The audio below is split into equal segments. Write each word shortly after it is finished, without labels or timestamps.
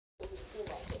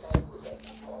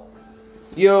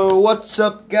Yo, what's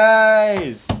up,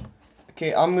 guys?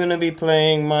 Okay, I'm gonna be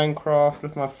playing Minecraft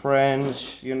with my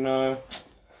friends. You're not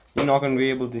gonna be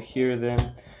able to hear them.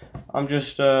 I'm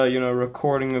just,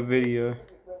 recording a video.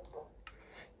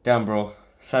 Damn, bro.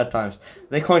 Sad times.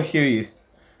 They can't hear you.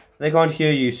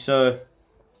 So,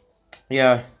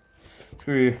 yeah.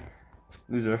 Screw you,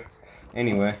 loser.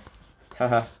 Anyway.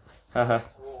 Haha. Haha.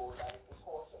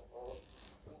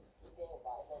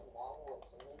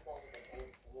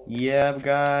 Yeah,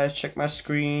 guys, check my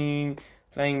screen.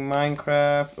 Playing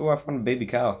Minecraft. Oh, I found a baby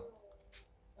cow.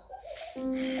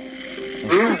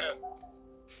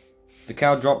 The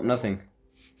cow dropped nothing.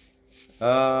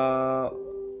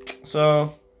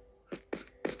 So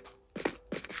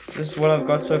this is what I've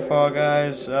got so far,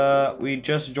 guys. We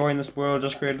just joined this world,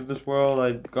 just created this world.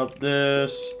 I got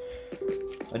this.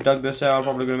 I dug this out.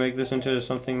 Probably gonna make this into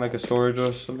something like a storage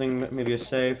or something, maybe a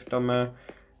safe. Dumber.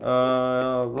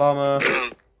 Llama.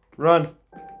 Run!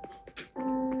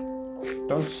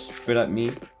 Don't spit at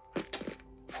me.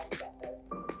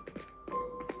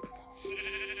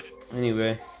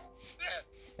 Anyway,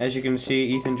 as you can see,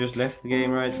 Ethan just left the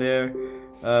game right there.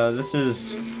 This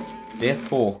is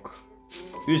Deathhawk.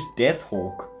 Who's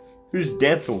Deathhawk? Who's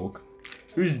Deathhawk?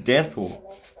 Who's Deathhawk?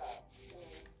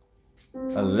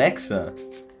 Alexa.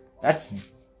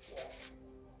 That's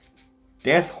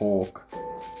Deathhawk.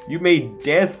 You made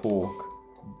Deathhawk.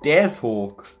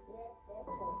 Deathhawk.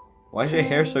 Why is your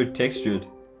hair so textured?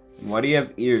 Why do you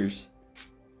have ears?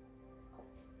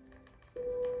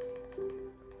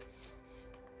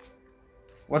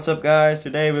 What's up, guys?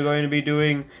 Today we're going to be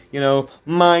doing,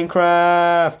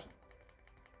 Minecraft.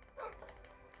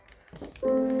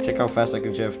 Check how fast I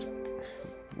can shift.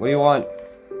 What do you want?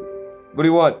 What do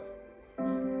you want?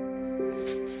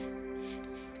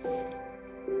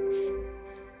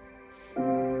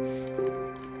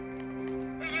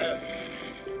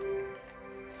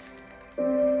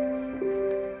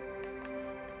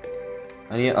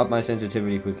 I need to up my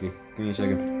sensitivity quickly. Give me a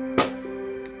second.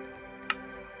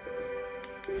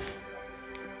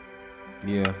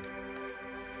 Yeah.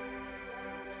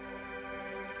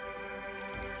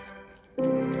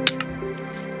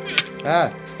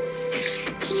 Ah!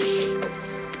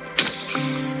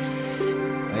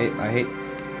 I hate...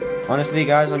 Honestly,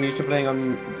 guys, I'm used to playing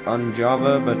on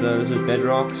Java, but this is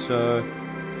Bedrock, so...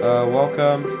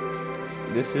 welcome.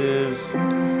 This is...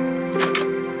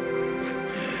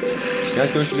 Guys,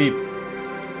 go sleep.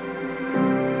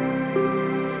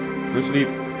 Go sleep.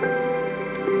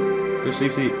 Go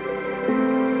sleep, sleep.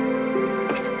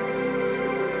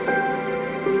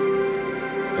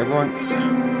 Everyone.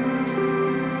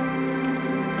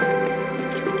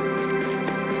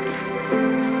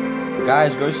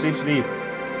 Guys, go sleep, sleep.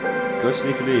 Go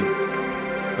sleep, sleep.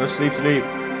 Go sleep, sleep.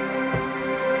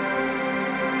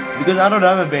 Because I don't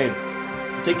have a bed.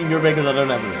 I'm taking your bed because I don't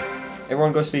have a bed.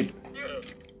 Everyone go sleep.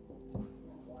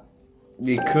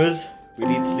 Because we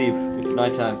need sleep. It's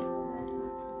nighttime.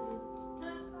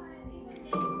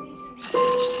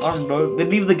 I don't know.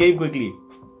 Then leave the game quickly.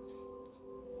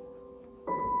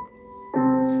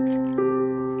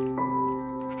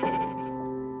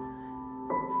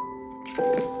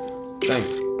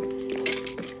 Thanks.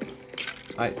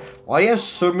 Alright. Why do you have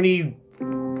so many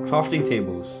crafting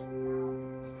tables?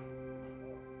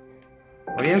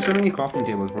 Why do you have so many crafting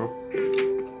tables, bro?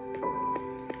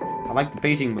 I like the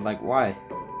painting, but like, why?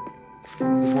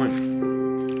 What's the point?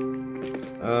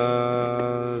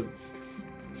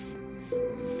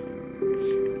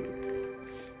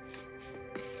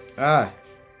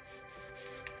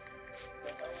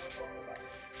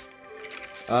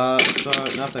 So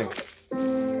nothing.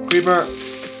 Creeper.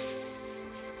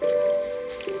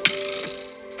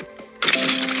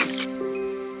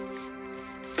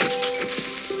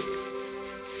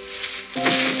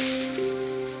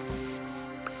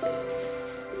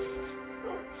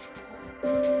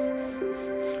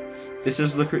 This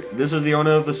is the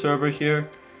owner of the server here.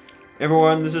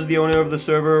 Everyone, this is the owner of the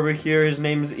server over here. His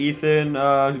name is Ethan.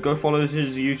 Go follow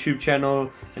his YouTube channel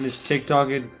and his TikTok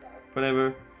and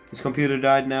whatever. His computer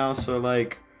died now, so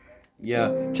like,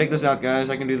 yeah. Check this out, guys.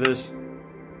 I can do this.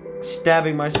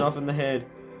 Stabbing myself in the head.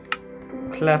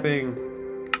 Clapping.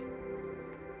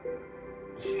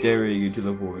 Staring into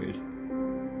the void.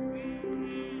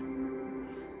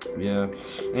 Yeah.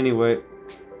 Anyway.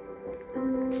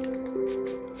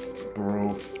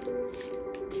 Bro,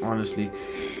 honestly,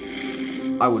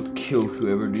 I would kill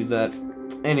whoever did that.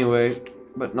 Anyway,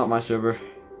 but not my server.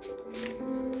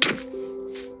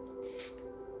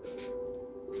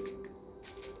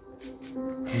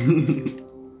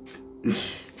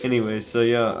 Anyway, so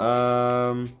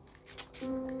yeah,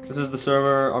 This is the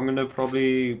server. I'm gonna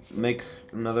probably make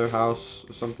another house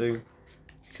or something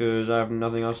because I have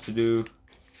nothing else to do.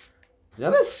 Is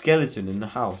that a skeleton in the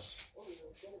house?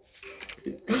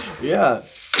 Yeah.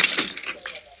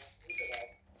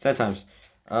 Sad times.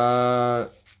 The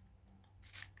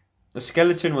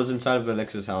skeleton was inside of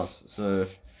Alexa's house, so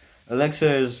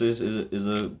Alexa is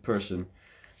a person.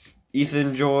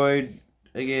 Ethan joined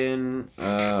again.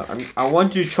 I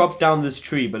want to chop down this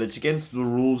tree, but it's against the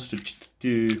rules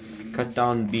to cut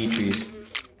down bee trees.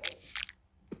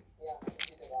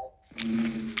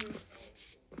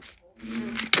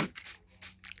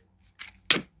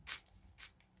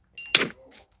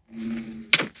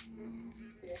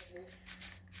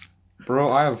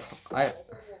 Bro, I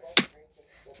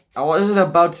wasn't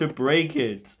about to break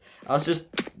it. I was just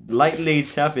lightly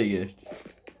tapping it.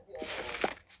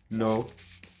 No,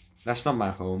 that's not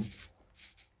my home.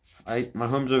 My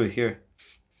home's over here.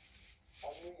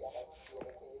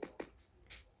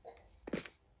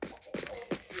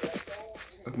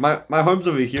 My home's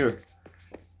over here.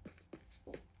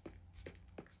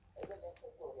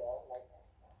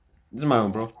 This is my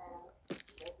home, bro.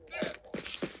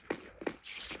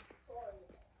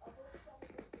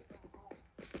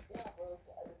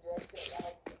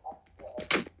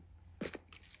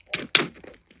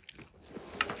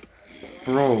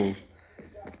 Bro.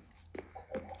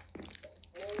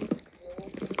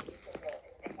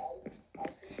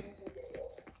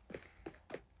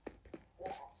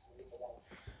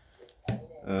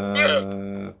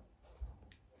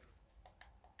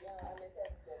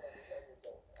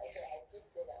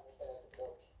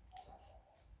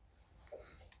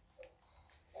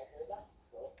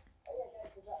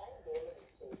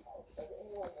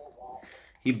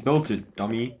 He built it,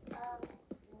 dummy.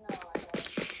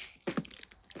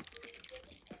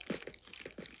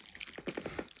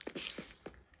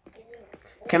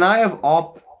 Can I have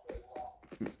op?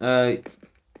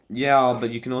 Yeah, but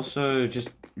you can also just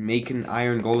make an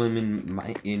iron golem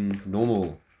in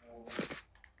normal,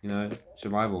 you know,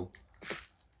 survival.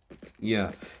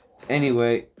 Yeah.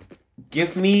 Anyway,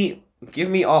 give me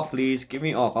op, please. Give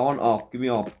me op. I want op. Give me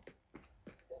op.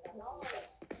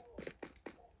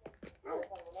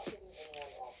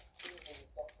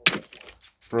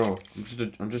 Bro,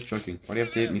 I'm just joking. Why do you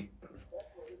have to hit me?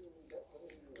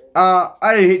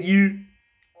 I didn't hit you.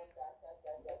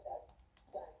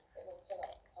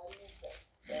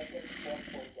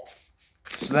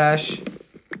 Slash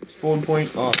spawn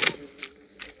point off.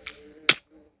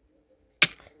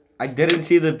 I didn't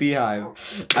see the beehive.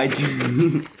 I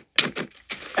did.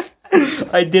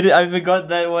 I did it. I forgot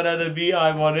that one had a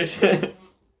beehive on it.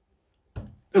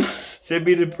 Send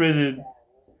me to prison.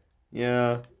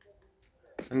 Yeah.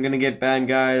 I'm gonna get banned,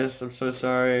 guys. I'm so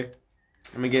sorry.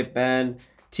 I'm gonna get banned.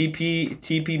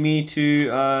 TP me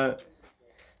to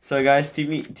so guys,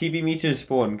 TP me to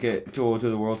spawn, get to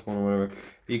the world spawn or whatever.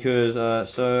 Because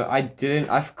so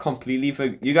I've completely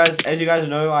you guys, as you guys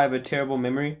know, I have a terrible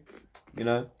memory, you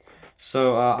know.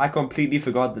 So I completely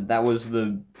forgot that was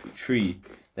the tree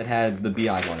that had the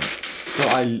beehive on it. So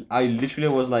I literally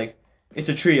was like, it's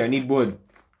a tree, I need wood.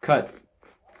 Cut.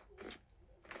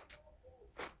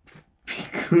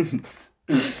 Because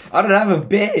I don't have a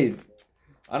bed.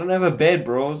 I don't have a bed,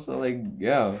 bro. So like,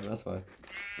 yeah, that's why.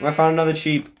 I found another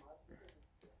sheep.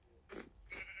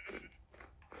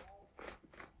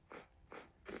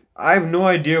 I have no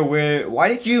idea where. Why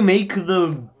did you make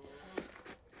the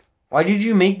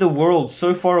world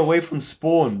so far away from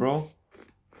spawn, bro?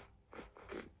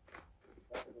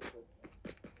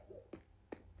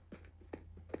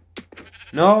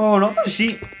 No, not the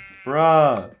sheep,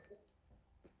 bruh.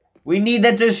 We need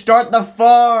that to start the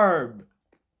farm.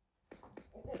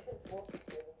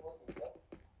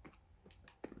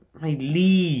 My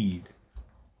lead.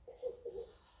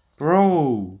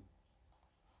 Bro.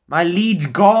 My lead's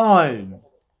gone.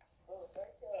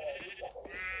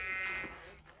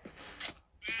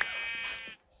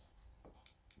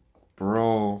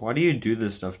 Bro, why do you do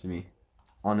this stuff to me?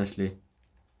 Honestly.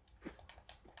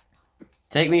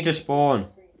 Take me to spawn.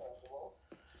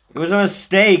 It was a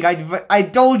mistake. I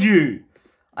told you.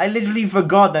 I literally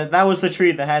forgot that was the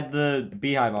tree that had the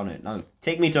beehive on it. No,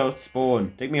 take me to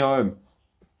spawn. Take me home.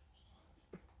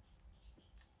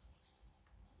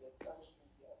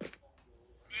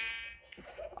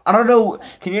 I don't know.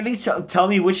 Can you at least tell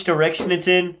me which direction it's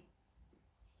in?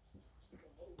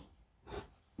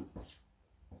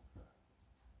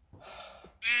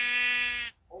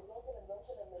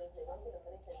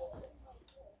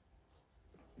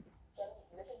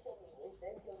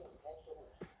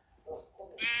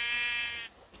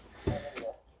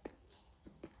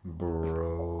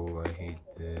 Bro, I hate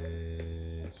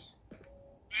this.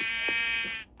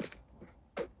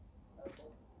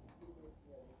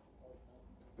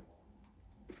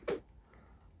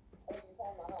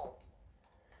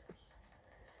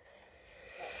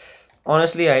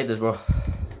 Honestly, I hate this, bro.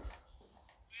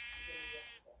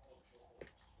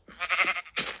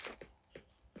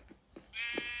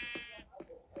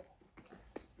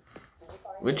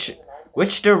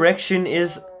 Which direction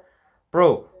is,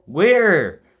 bro?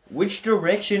 Where? Which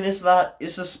direction is that?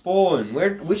 Is the spawn?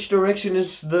 Where? Which direction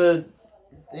is the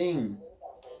thing?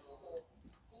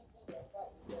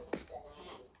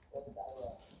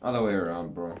 Other way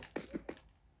around, bro.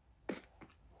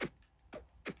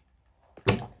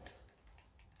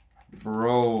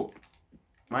 Bro,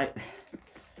 my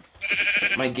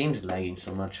game's lagging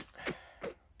so much.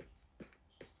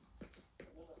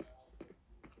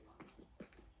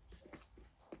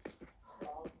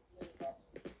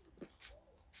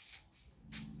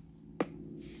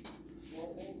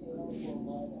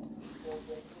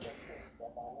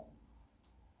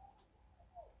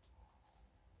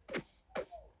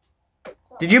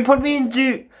 Did you put me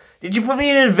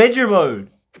in adventure mode?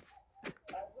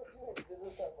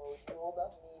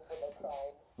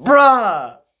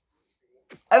 Bruh!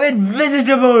 I'm in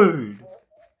visitor mode!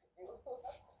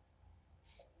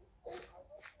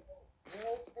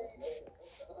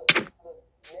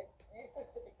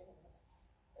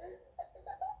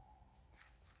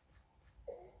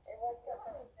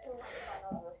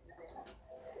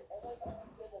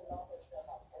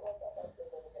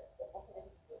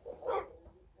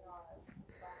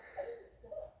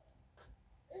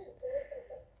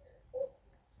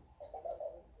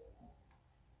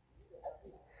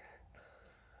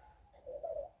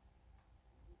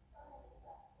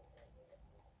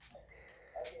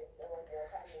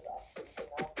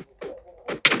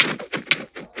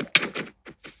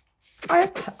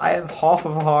 I am half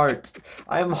of a heart.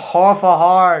 I am half a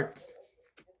heart.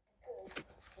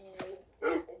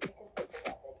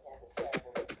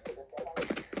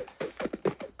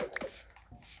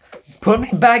 Put me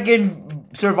back in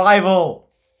survival.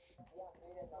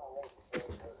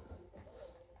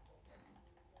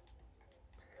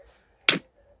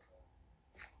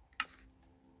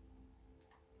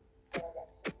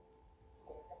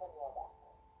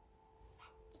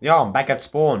 Yeah, I'm back at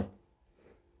spawn.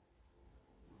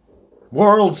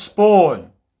 World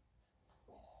spawn.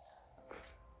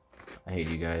 I hate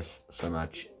you guys so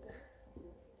much.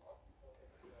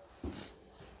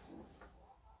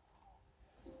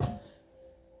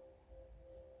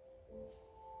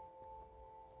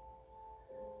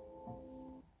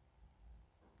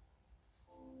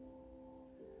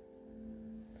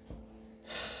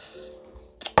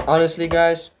 Honestly,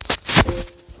 guys,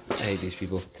 I hate these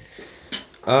people.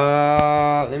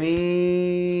 Let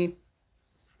me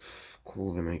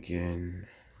call them again.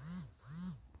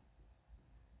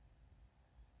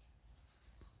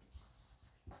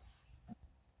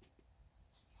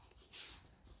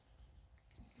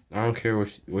 I don't care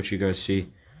what you guys see.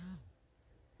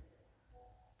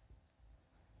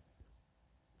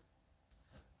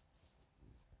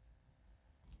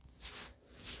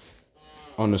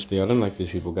 Honestly, I don't like these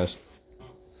people, guys.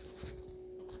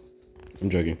 I'm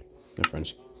joking. They're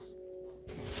friends.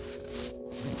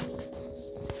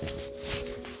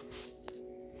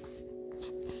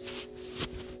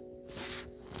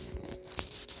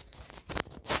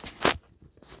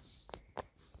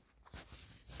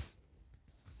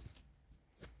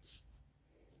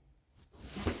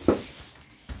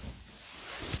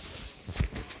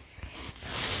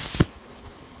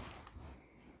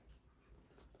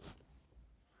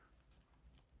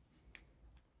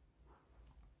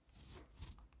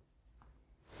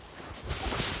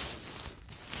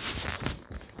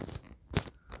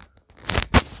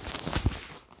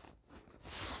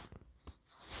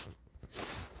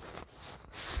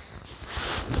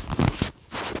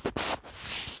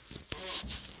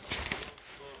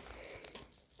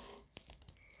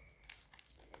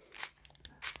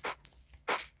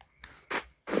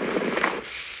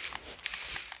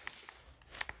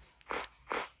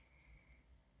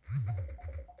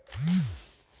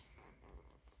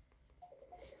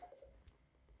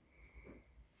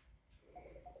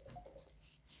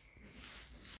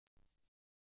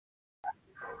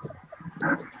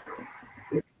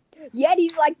 Yet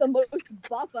he's like the most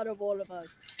buff out of all of us.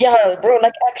 Yeah, bro,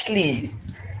 like actually,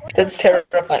 that's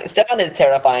terrifying. Stefan is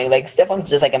terrifying. Like Stefan's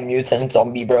just like a mutant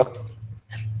zombie, bro.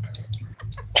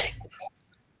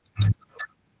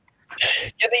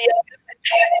 You're the youngest.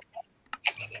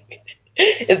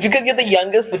 It's because you're the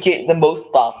youngest, but you're the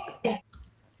most buff.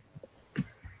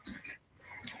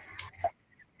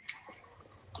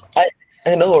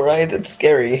 I know, right? It's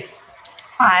scary.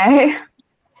 Hi.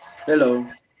 Hello.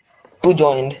 Who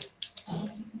joined?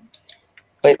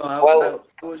 Wait, I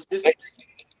was just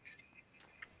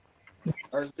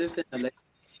in a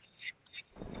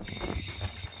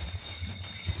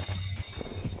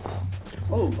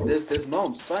Oh, there's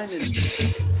moms finally.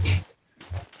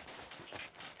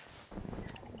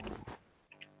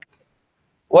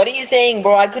 What are you saying,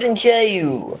 bro? I couldn't hear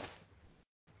you.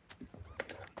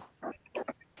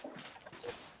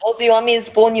 Also, you want me to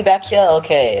spawn you back here?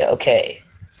 Okay, okay.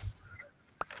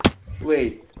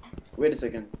 Wait a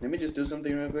second. Let me just do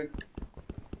something real quick.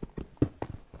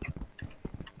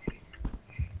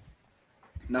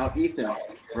 Now, Ethan,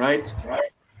 right?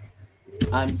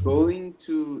 I'm going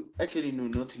to actually no,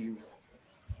 not you.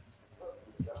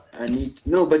 I need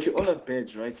no, but you all have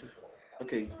beds, right?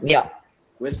 Okay. Yeah,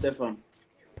 Where's Stefan?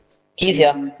 he's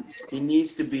here. He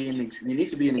needs to be in. He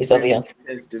needs to be in He's over here.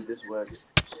 test if this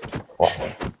works. What?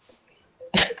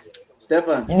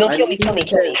 Stefan. No, I kill me, need kill me, to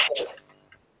kill me. test-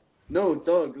 No,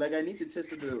 dog. Like I need to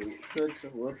test if the search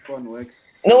work phone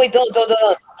works. No, wait, don't.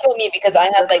 Kill me because I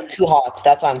have like 2 hearts.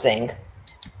 That's what I'm saying.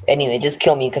 Anyway, just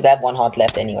kill me because I have 1 heart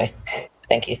left anyway.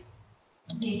 Thank you.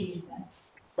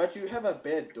 But you have a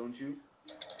bed, don't you?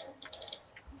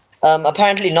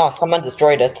 Apparently not. Someone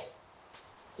destroyed it.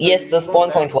 Yes, the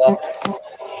spawn point worked.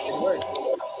 It worked.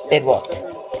 It worked.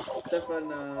 Stefan,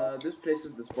 this place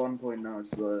is the spawn point now.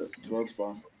 It's the 12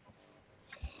 spawn.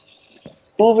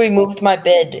 Who removed my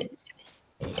bed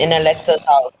in Alexa's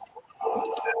house?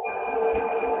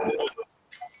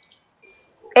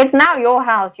 It's now your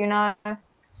house, you know.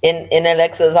 In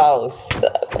Alexa's house.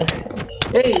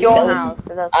 Hey, Your That was- house.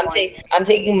 So that's I'm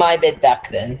taking my bed back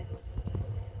then.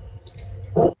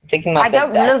 Taking my I bed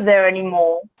don't back. live there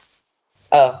anymore.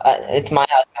 Oh, it's my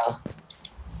house now.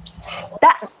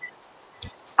 That.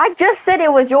 I just said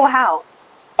it was your house.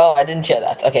 Oh, I didn't hear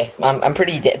that. Okay, I'm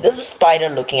pretty dead. There's a spider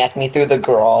looking at me through the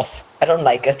grass. I don't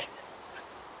like it.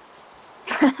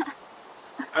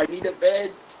 I need a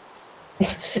bed.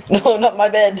 No, not my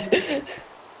bed.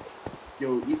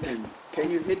 Yo, Ethan,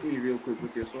 can you hit me real quick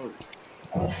with your sword?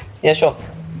 Yeah, sure.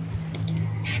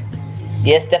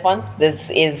 Yes, Stefan, this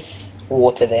is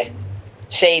water there.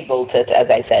 Shay built it, as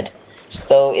I said.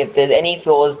 So if there's any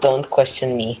flaws, don't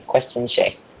question me. Question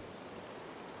Shay.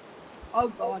 Oh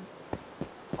god.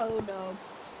 Oh no.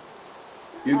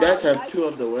 You guys have 2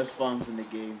 of the worst farms in the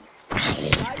game.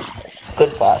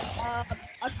 Good for us.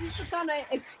 I think the kind of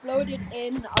exploded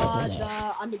in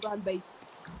the underground base.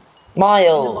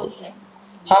 Miles,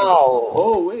 how?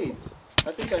 Oh wait,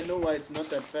 I think I know why it's not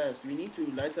that fast. We need to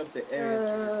light up the area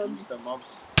to reduce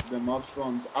the mob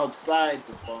spawns outside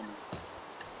the spawner.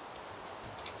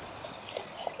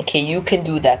 Okay, you can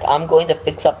do that. I'm going to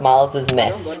fix up Miles's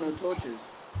mess. I don't got no torches.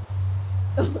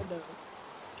 Oh no.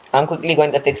 I'm quickly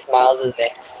going to fix Miles's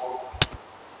mess.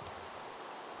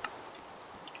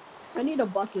 I need a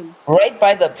button. Right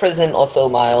by the prison or so,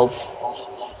 Miles.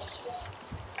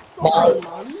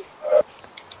 Miles.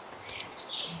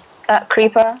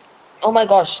 Creeper. Oh my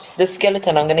gosh, this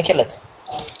skeleton, I'm gonna kill it.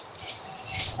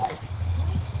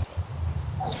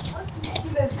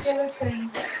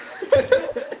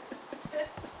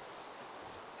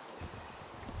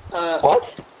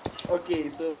 What? Okay,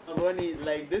 so Bonnie,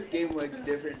 like this game works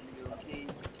differently. Okay,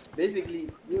 basically,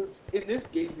 in this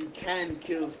game you can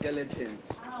kill skeletons.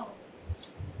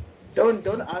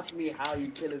 Don't ask me how you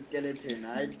kill a skeleton.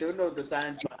 I don't know the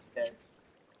science behind that.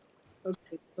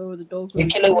 Okay, so the dog. You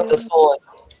kill it with a sword.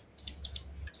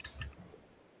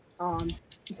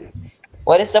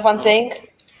 What is Stefan saying?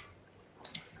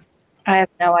 I have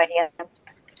no idea.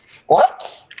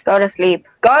 What? Go to sleep.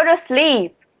 Go to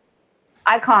sleep.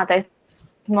 I can't. There's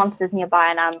monsters nearby,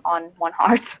 and I'm on 1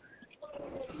 heart.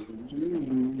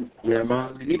 Yeah,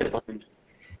 man, you need a button.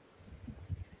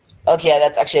 Okay, yeah,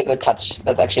 that's actually a good touch.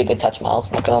 That's actually a good touch,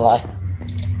 Miles. Not gonna lie.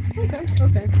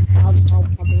 Okay. I'll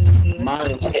probably.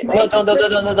 Miles. Okay, no,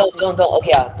 don't.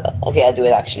 Okay, I do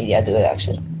it actually. Yeah, do it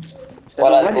actually.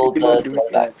 While I build the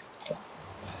back.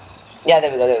 Yeah,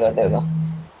 there we go.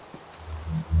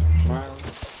 Miles,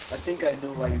 I think I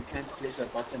know why you can't place a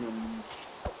button on leaves.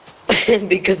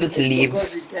 Because it's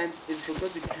leaves. It's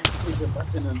because you can't place a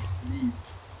button on leaves.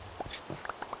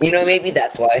 You know, maybe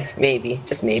that's why. Maybe,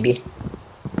 just maybe.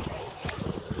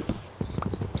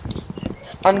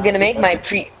 I'm gonna make my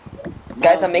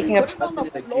Guys, I'm making a. This button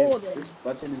is a gift. This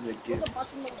button is a gift.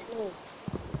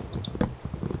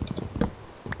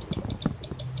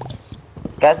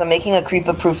 Guys, I'm making a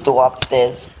creeper-proof door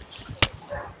upstairs.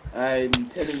 I'm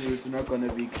telling you, it's not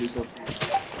gonna be creeper.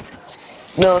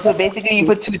 No, so basically you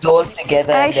put 2 doors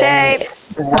together and then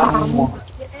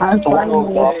one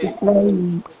will go up.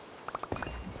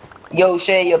 Yo,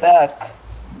 Shay, you're back.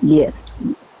 Yes.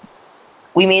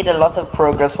 We made a lot of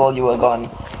progress while you were gone.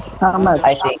 How much?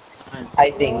 I think.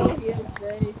 I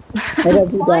gotta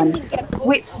be done.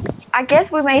 I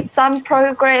guess we made some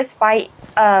progress by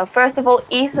first of all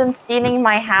Ethan stealing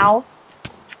my house,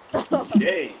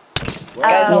 Jay.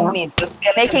 Guys, Um, help me. The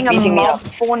skeleton's making a beating me mob up.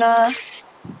 spawner,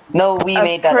 No, we a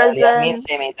made that earlier. Me and prison.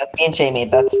 Shay made that. Me and Shay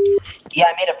made that. Yeah,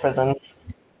 I made a prison.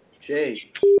 Jay.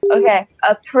 Okay,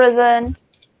 a prison.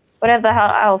 Whatever the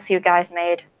hell else you guys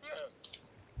made.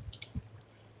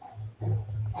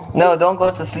 No, don't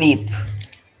go to sleep.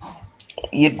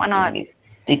 You. Why not?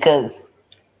 Because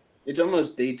It's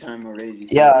almost daytime already.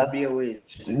 So Yeah. just be awake.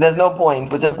 there's no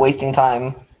point. We're just wasting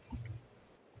time.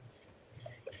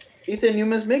 Ethan, you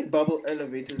must make bubble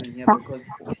elevators in here because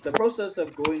the process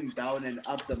of going down and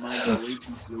up the mines are way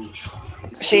too slow.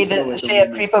 It's Shay, too slow at the Shay, a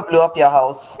moment. creeper blew up your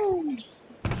house.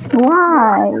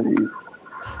 Why?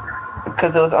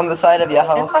 Because it was on the side of your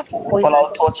house That's like while I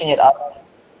was torching it up.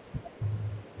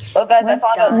 Oh, guys, I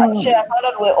found out. Shay, I found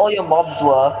out where all your mobs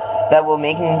were that were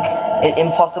making it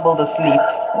impossible to sleep.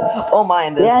 Oh my,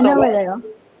 and there's Yeah, I so know where many. they are.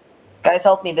 Guys,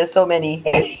 help me. There's so many.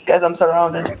 Guys, I'm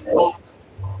surrounded.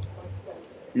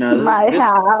 No, My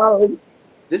house.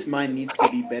 this mine needs to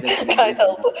be better. Than Guys,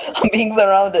 help. I'm being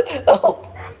surrounded. Help.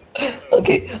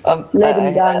 Okay. Let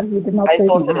him down. He did not I take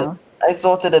sorted my it. house. I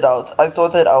sorted it out. I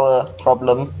sorted our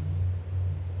problem.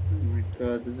 Oh my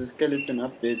god, there's a skeleton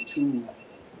up there too.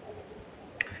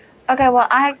 Okay, well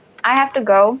I have to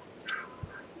go.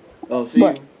 Oh, see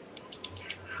What? you.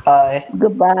 Bye.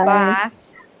 Goodbye. Bye.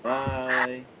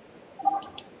 Bye.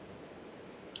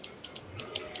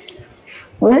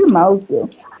 Where did mouse go?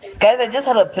 Guys, I just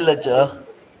had a pillager.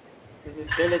 There's a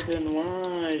skeleton.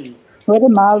 Why? Where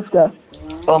did mouse go?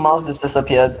 Oh, mouse just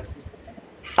disappeared.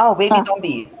 Oh, baby Huh.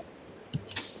 zombie.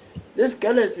 This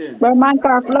skeleton. Where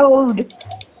Minecraft load?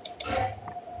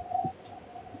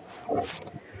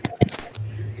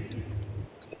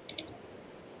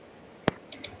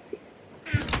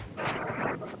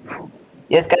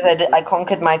 Yes, guys, I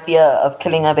conquered my fear of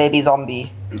killing a baby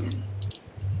zombie.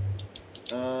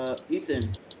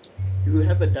 Ethan, you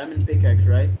have a diamond pickaxe,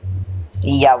 right?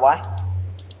 Yeah, why?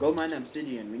 Go mine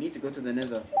obsidian. We need to go to the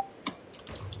nether.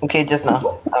 Okay, just now.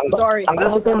 Sorry.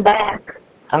 Welcome back.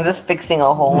 I'm just fixing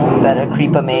a hole that a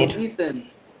creeper So, made.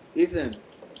 Ethan.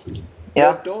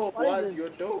 Yeah, Your door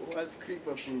was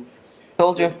creeper proof.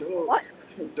 told you.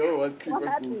 Your door was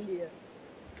creeper proof. here?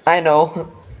 I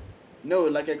know. No,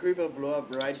 like a creeper blew up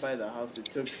right by the house. It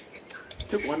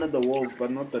took one of the walls,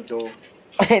 but not the door.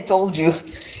 I told you.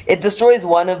 It destroys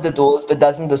one of the doors, but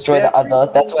doesn't destroy the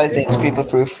other. That's why I say it's creeper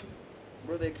proof.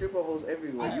 Bro, there are creeper holes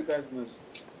everywhere. You guys must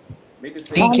make this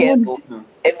Be careful. No.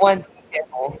 Everyone, be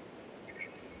careful.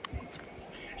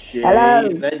 Shay, Hello.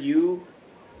 is that you?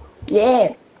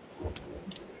 Yeah.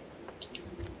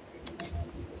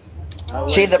 How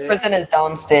was Shay, the it? prison is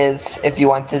downstairs. If you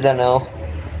wanted to know,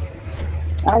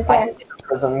 I Okay. am in the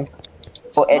prison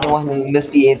for anyone who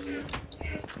misbehaves.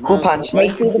 Who Man, punched why me?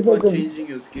 you See the keep on prison. changing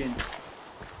your skin?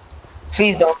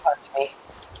 Please don't punch me.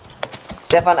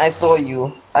 Stefan, I saw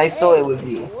you. I saw it was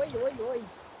you.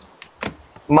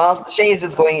 Miles, Shay is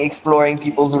just going exploring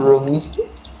people's rooms.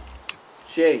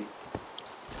 Shay.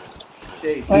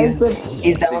 Shay. Where is it?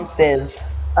 He's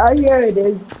downstairs. Oh, here it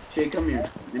is. Shay, come here.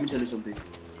 Let me tell you something.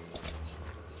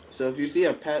 So if you see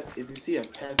a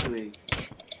pathway,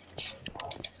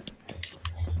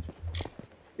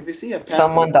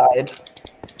 Someone died.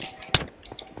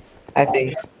 I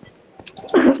think.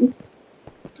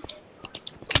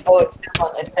 Oh, it's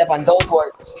Stefan. It's Stefan. Don't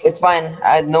worry. It's fine.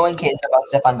 No one cares about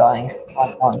Stefan dying.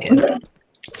 No one cares.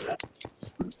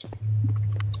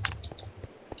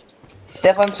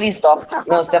 Stefan, please stop.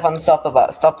 No, Stefan, stop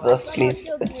this,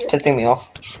 please. It's pissing me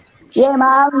off. Yeah,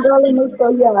 my going is so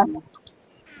yeah.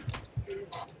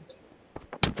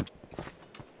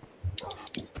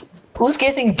 Who's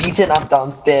getting beaten up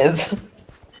downstairs?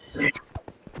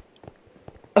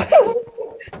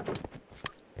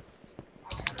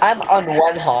 I'm on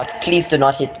one heart. Please do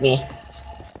not hit me.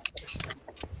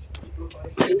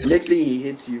 next thing he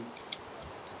hits you.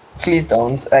 Please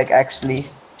don't. Like, actually.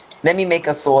 Let me make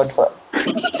a sword for.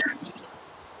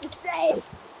 Shay.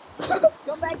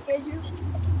 Come back here, you.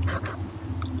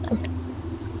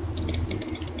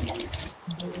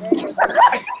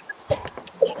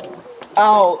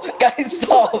 Ow! Guys,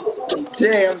 stop!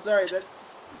 Shay, I'm sorry. That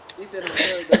Ethan, I'm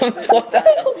sorry. I'm so down.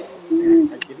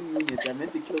 I didn't mean it. I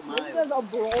meant to kill Miles. a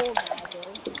brawl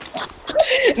now,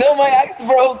 No, my axe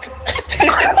broke!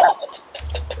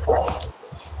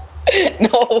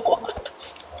 No!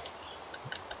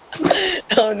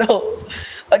 Oh no!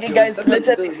 Okay, guys, let's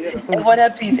have peace. Everyone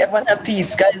have peace. Everyone have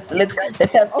peace, guys. Let's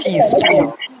have peace,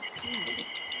 please.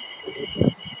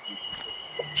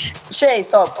 Shay,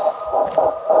 stop.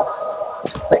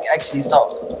 Like, actually,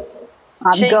 stop.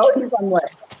 I'm Shay, going somewhere.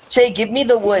 Shay, give me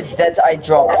the wood that I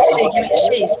dropped. Shay, give me.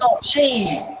 Shay, stop.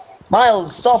 Shay.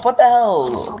 Miles, stop. What the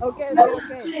hell? Okay,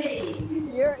 okay,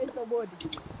 okay. Here is the wood.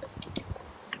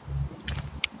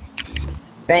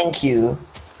 Thank you.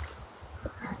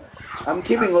 I'm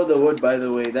keeping all the wood, by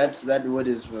the way. That wood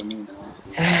is for me.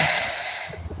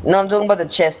 No, I'm talking about the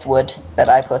chest wood that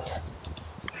I put.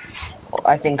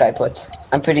 I think I put.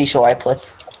 I'm pretty sure I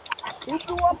put. Who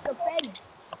threw up the fence?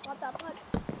 What the fuck?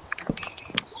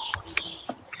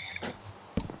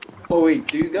 Oh wait,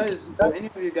 do any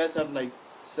of you guys have like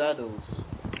saddles?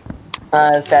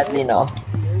 Sadly, no.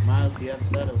 Miles, do you have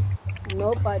saddle?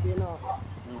 Nope, I do not.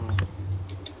 No.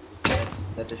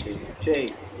 That's a shame. Shay,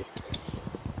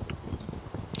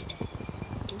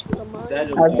 Come on.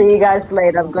 saddle. I'll see you guys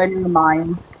later. I'm going to the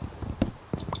mines.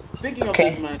 Speaking of Okay.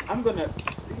 this man, I'm going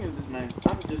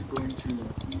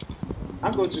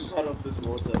to cut off this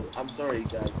water. I'm sorry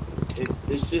guys.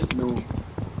 It's just no.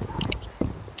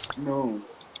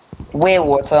 Where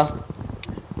water?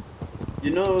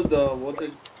 You know the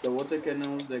water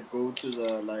canals that go to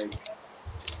the like.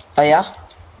 Oh yeah.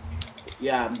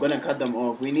 Yeah, I'm gonna cut them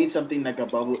off. We need something like a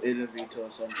bubble elevator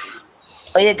or something.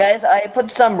 Oh yeah, guys. I put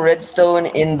some redstone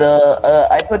in the.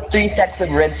 I put 3 stacks of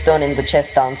redstone in the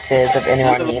chest downstairs. If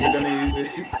anyone None of us needs. are gonna use it.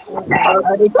 I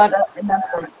already got enough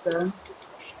redstone.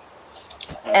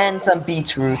 And some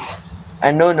beetroot.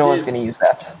 I know no one's Yes. gonna use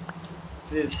that.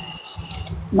 Sis,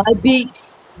 My beat.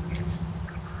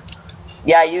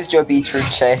 Yeah, I used your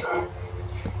beetroot, Shay.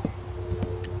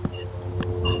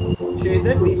 is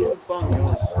that beetroot farm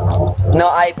yours? No,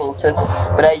 I built it,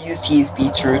 but I used his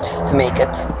beetroot to make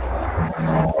it.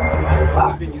 Why have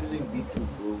you been using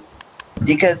beetroot, bro?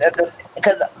 Because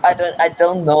I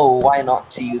don't know why not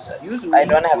to use Use it. I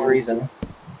don't wheat, have a bro. reason.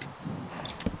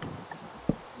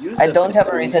 Use I the don't have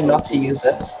a best reason not to resources. use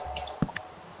it.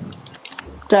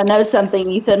 Do I know something,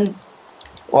 Ethan?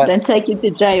 What? Don't take you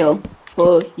to jail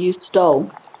for you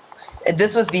stole.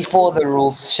 This was before the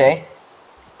rules, Shay.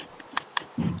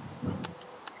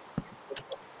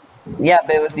 Yeah,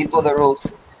 but it was before the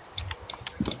rules.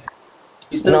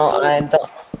 You still No, stole I it. don't.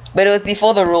 But it was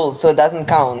before the rules, so it doesn't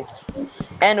count.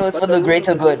 And it was But for the rules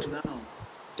greater are the rules good. now.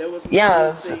 There was no Yeah,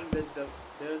 rule s- saying that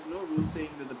there's no rule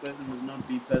saying that the person must not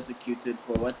be persecuted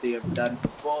for what they have done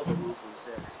before the rules were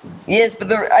set. Yes,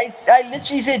 but I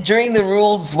literally said during the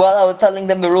rules while I was telling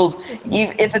them the rules.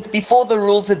 If it's before the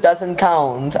rules, it doesn't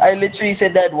count. I literally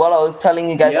said that while I was telling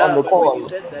you guys on the but when call. you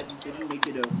said that, you didn't make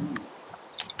it a rule.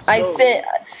 I So, said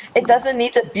it doesn't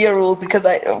need to be a rule because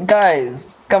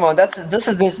guys, come on, this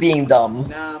is just being dumb.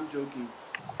 nah, I'm joking.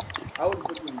 I would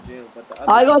put you in jail, but the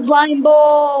I other. got slime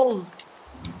balls!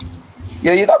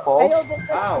 Yo, you got Hey, balls? yo, there's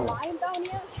Ow. slime down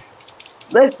here.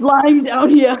 There's slime down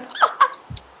here.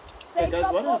 Hey Take guys,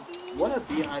 some what for are me. what are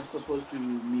beehives supposed to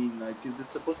mean? Like, is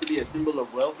it supposed to be a symbol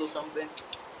of wealth or something?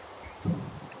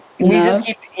 We No. just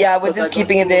keep we're Because I just got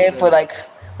keeping it 2 there of for them.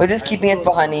 we're just I keeping have it 2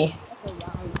 for of them. honey. That's a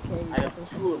round cave. I have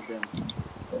 2 of them.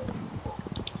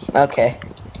 Okay.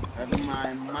 As in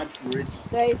my much rich.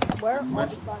 Say, where are all Much.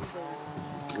 the slime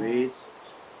balls? Wait.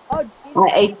 Oh, Jesus.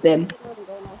 I ate them.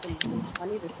 I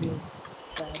need to feel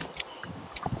bad.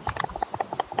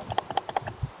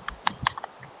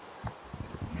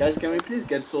 Guys, can we please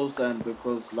get soul sand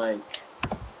because like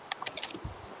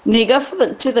You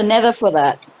go to the nether for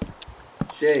that.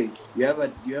 Shay, you have a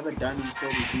diamond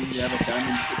sword, which means you have a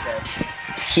diamond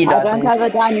pickaxe. He I don't have doesn't. a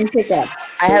diamond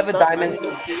pickaxe. I So have a stop diamond. mining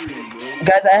obsidian, bro.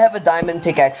 Guys, I have a diamond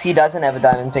pickaxe. He doesn't have a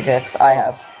diamond pickaxe. I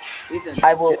have. Ethan,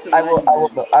 I will, get to I will, mining I then.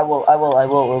 will, I will, I will, I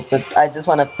will, but I just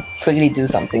want to quickly do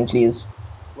something, please.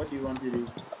 What do you want to do?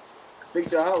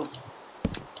 Fix your house.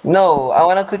 No, I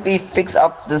want to quickly fix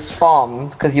up this farm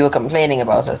because you were complaining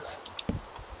about it.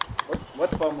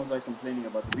 What farm was I complaining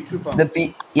about? The beetroot farm.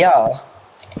 Yeah,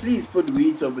 Please put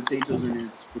weeds or potatoes in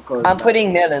it because I'm like,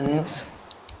 putting melons.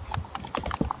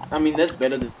 I mean that's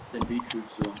better than beetroot,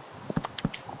 so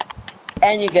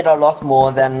And you get a lot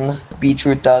more than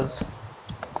beetroot does.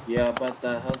 yeah, but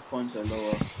the health points are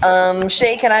lower.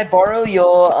 Shay, can I borrow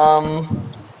your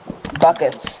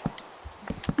buckets?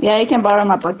 Yeah, you can borrow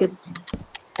my buckets.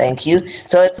 Thank you.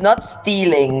 So it's not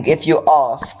stealing if you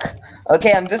ask.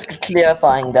 Okay, I'm just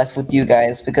clarifying that with you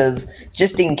guys because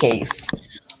just in case.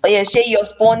 Oh yeah, Shay, your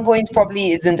spawn point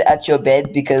probably isn't at your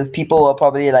bed because people were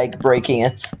probably like breaking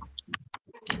it.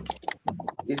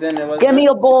 Ethan, it was Give me not-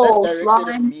 your balls, that directed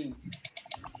at slime. me.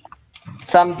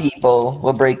 Some people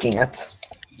were breaking it.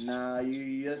 Nah,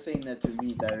 you're saying that to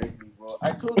me directly, bro.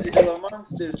 I told you there were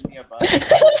monsters nearby.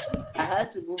 I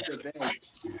had to move the bed.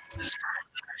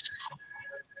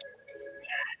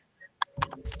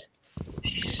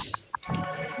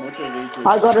 Motivated.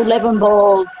 I got 11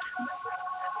 balls.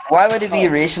 Why would it be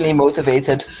racially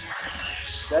motivated?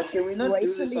 Guys, can we not do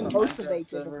this Racially on a Minecraft motivated.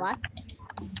 server? What?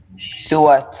 Do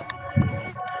what?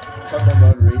 Talk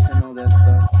about race and all that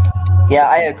stuff. Yeah,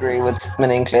 I agree with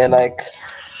Mininclear, like...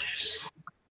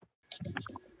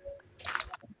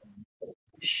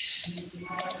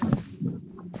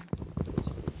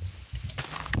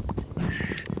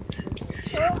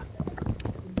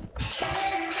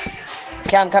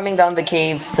 Okay, I'm coming down the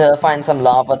cave to find some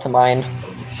lava to mine.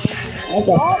 Oh,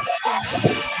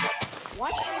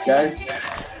 what? Guys,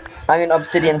 I mean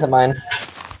obsidian to mine.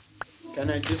 can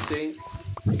I just say,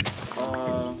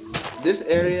 this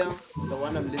area, the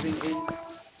one I'm living in,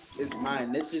 is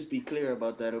mine. Let's just be clear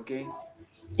about that, okay?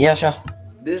 Yeah, sure.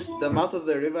 The mouth of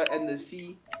the river and the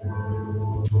sea.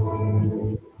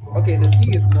 Okay, the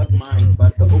sea is not mine,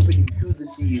 but the opening to the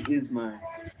sea is mine.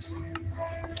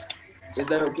 Is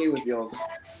that okay with y'all?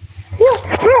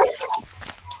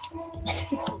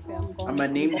 Okay, I'm gone. I'm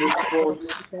gonna name this fort.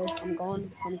 Okay, I'm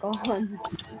gone. I'm gone.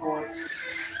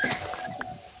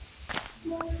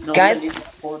 No, Guys, I'm gonna name this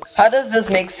fort. how does this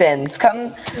make sense?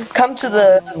 Come to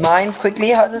the mines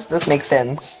quickly. How does this make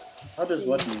sense? How does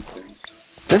what make sense?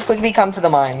 Just quickly come to the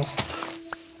mines.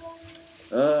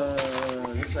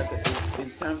 Looks like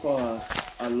it's time for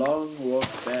a long walk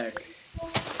back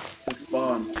to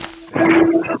spawn.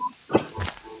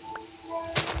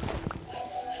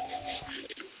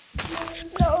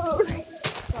 No.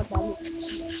 God damn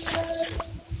it.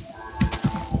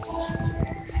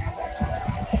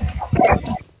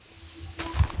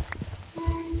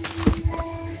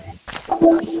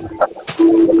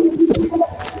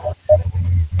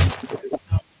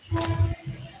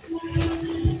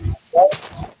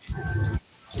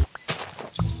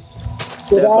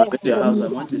 Stefan, where's your house? I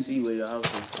want to see where your house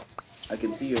is. I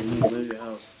can see your name. Where's your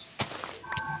house?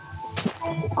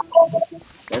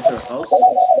 That's your house?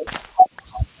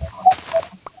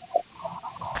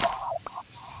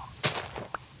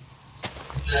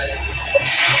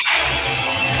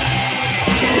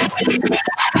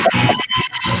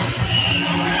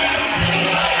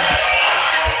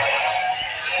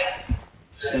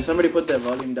 Can somebody put that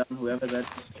volume down, whoever that is?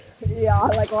 Yeah,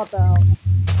 like what the hell?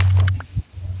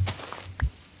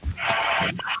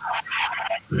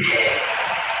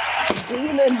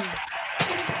 Demon!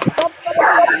 Stop the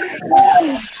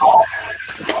demon! Oh,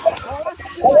 that's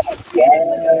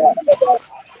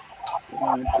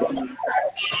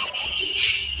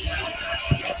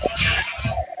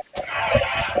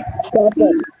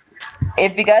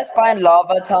If you guys find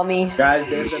lava, tell me. Guys,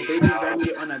 there's a baby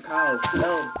zombie on a cow.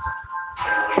 Help! a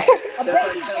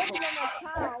Stefan, baby help! demon on a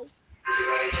cow!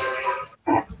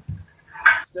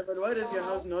 Stefan, why does your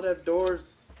house not have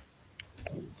doors?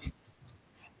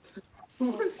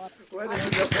 Why does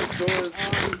it not have doors?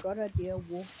 Gotta deal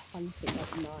wolf hunting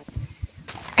at night.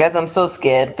 Guys, I'm so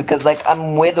scared because like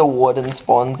I'm where the warden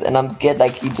spawns and I'm scared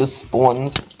like he just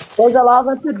spawns. There's a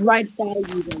lava pit right by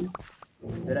you then.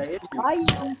 Did I hit you? Why you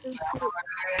do this shit?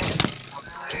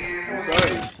 I'm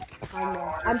sorry. I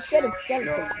know. I'm scared of No,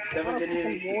 skeletons. Stefan,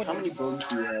 how many bones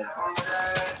do you have?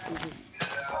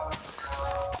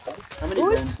 How many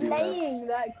Who's bones do you have? playing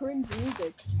that cringe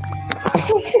music?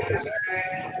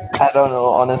 I don't know,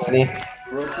 honestly.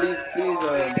 Bro, please, give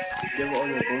all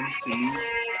your bones to me.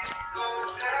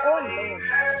 Oh lord.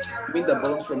 I mean the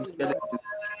bones from skeletons.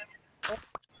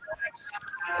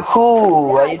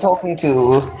 Who are you talking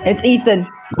to? It's Ethan.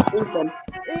 Relax.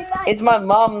 It's my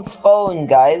mom's phone,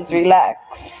 guys.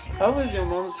 Relax. How is your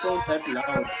mom's phone that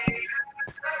loud?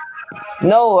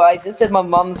 No, I just said my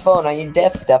mom's phone. Are you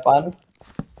deaf, Stefan?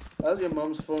 How's your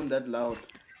mom's phone that loud?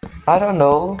 I don't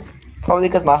know. Probably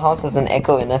because my house has an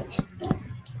echo in it.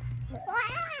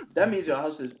 That means your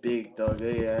house is big, dog.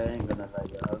 Yeah, I ain't gonna lie,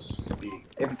 your house is big.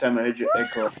 Every time I heard your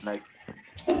echo, I'm like,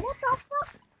 What the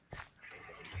fuck?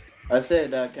 I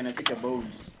said, can I take your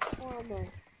bones? Oh no.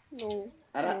 No.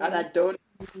 And I don't.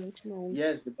 No.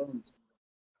 Yes, the bones.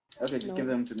 Okay, just give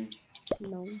them to me.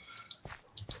 No.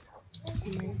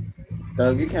 No.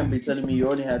 Dog, you can't be telling me you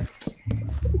only had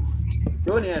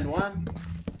one.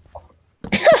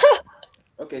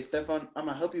 Okay, Stefan, I'm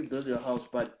gonna help you build your house,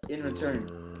 but in return,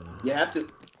 you have to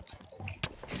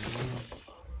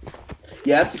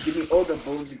give me all the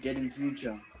bones you get in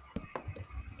future.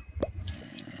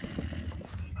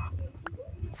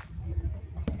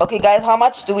 Okay, guys, how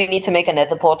much do we need to make a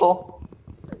nether portal?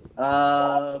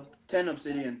 10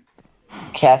 obsidian.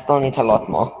 Okay, I still need a lot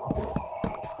more.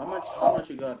 How much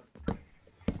you got?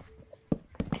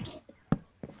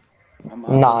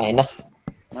 I'm 9.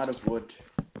 out of wood.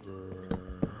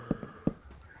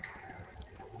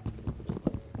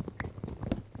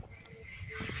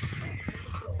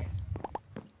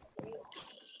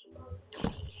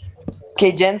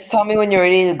 Okay, gents, tell me when you're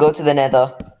ready to go to the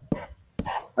nether.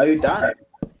 Are you done?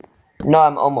 No,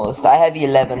 I'm almost. I have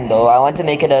 11 though. I want to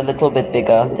make it a little bit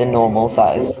bigger than normal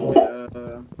size.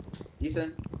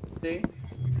 Ethan, stay.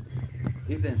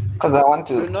 Ethan, Because I want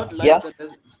do to. not Yeah?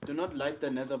 light the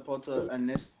nether portal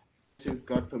unless you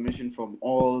got permission from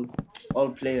all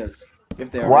players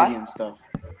if they are Why? ready and stuff.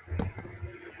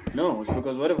 No, it's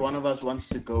because what if one of us wants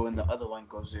to go and the other one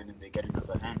goes in and they get an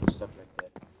upper hand or stuff like that?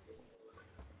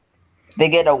 They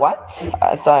get a what?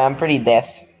 Sorry, I'm pretty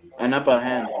deaf. An upper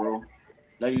hand, bro.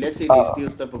 Like, let's say they steal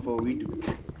stuff before we do.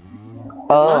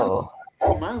 Oh.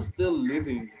 Is Miles still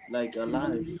living, like,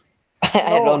 alive?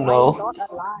 I don't know. I am not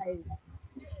alive.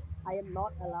 I am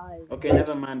not alive. Okay,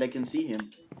 never mind. I can see him.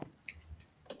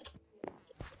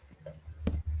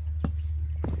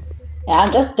 Yeah,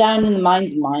 I'm just down in the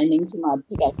mines mining to my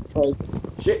pickaxe breaks.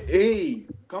 Shit, hey!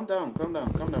 Calm down, calm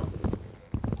down, calm down.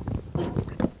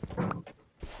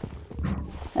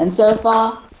 And so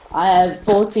far, I have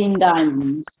 14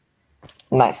 diamonds.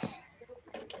 Nice.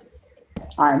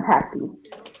 I'm happy.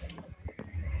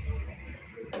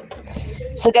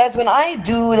 So guys, when I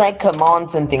do like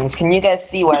commands and things, can you guys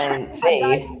see what I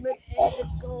say?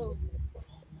 Let's go.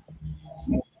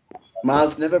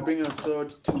 Miles, never bring a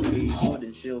sword to a sword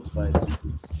and shield fight.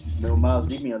 No, Miles,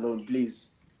 leave me alone, please.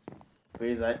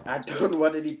 Please, I don't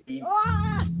want any beef.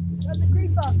 Ah! There's a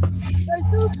creeper.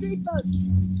 There's 2 creepers.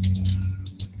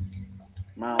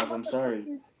 Miles, I'm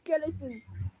sorry. Skeletons.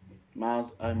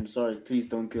 Miles, I'm sorry. Please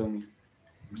don't kill me.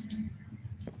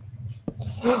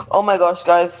 Oh my gosh,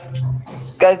 guys.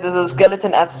 Guys, there's a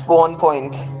skeleton at spawn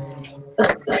point.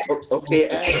 Okay,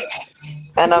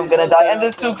 And I'm gonna die. And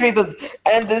there's 2 creepers.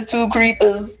 And there's 2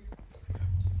 creepers.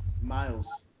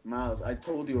 Miles, I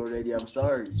told you already. I'm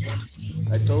sorry.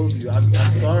 I told you. I'm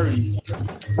sorry.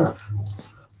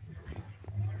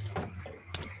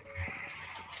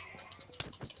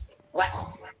 What?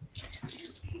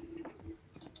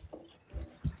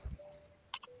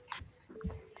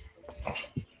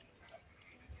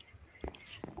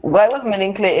 Why was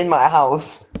Meninkle in my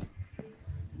house?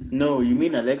 No, you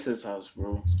mean Alexa's house,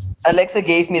 bro. Alexa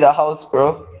gave me the house,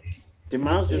 bro. Did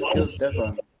Miles just kill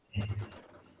Stefan?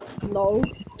 No.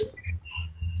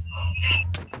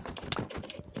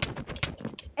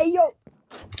 Hey, yo.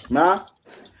 Ma?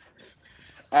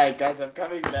 Alright, guys, I'm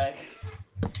coming back.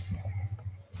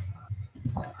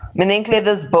 Meninkle,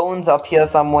 there's bones up here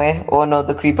somewhere. Oh no,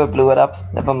 the creeper blew it up.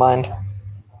 Never mind.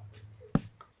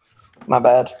 My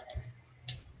bad.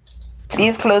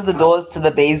 Please close the doors to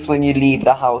the base when you leave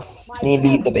the house. When you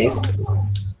leave the base.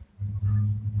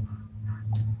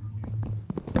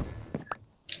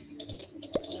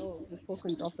 No, the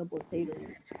fucking dropped a potato.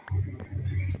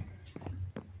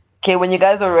 Okay, when you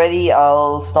guys are ready,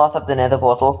 I'll start up the nether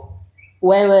portal.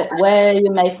 Where are you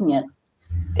making it?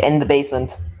 In the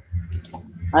basement.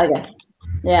 Okay.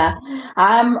 Yeah,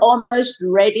 I'm almost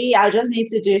ready. I just need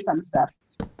to do some stuff.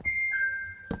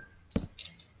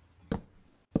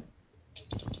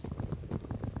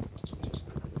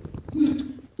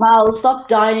 I'll stop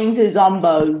dying to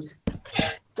zombos.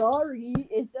 Sorry,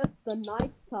 it's just the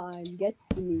night time gets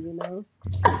to me, you know.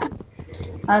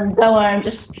 And don't worry, I'm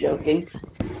just joking.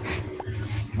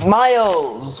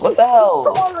 Miles! What the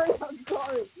hell? I'm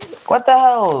sorry. What the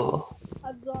hell?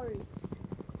 I'm sorry.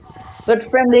 But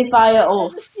friendly fire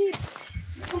off. There's a sheep.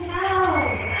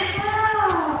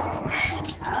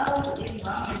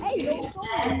 Hey, yo,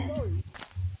 sorry.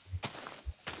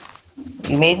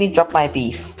 You made me drop my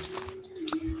beef.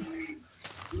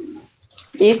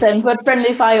 Ethan, put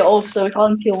friendly fire off so we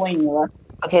can't kill anyone.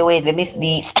 Okay, wait, let me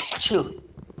see. Achoo.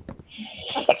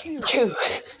 Achoo.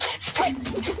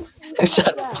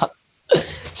 Shut up.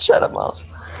 Shut up, Miles.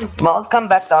 Miles, come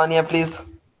back down here, please.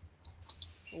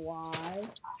 Why?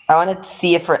 I wanted to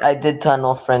see if I did turn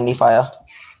off friendly fire.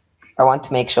 I want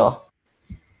to make sure.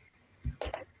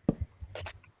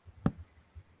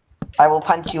 I will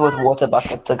punch you with water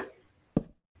bucket.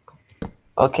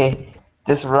 Okay,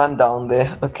 just run down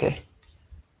there. Okay.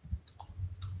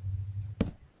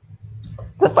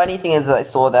 The funny thing is I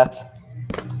saw that.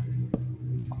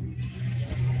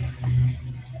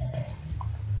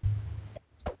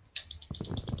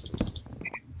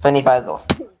 Friendly fire's off.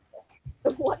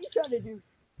 What are you trying to do?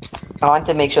 I want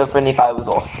to make sure friendly fire was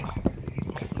off.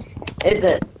 Is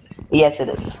it? Yes, it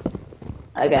is.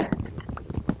 Okay.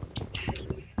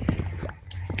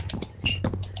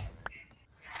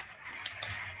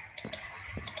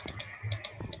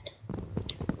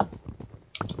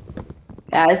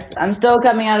 Guys, I'm still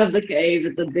coming out of the cave.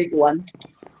 It's a big one.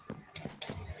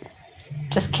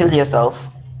 Just kill yourself.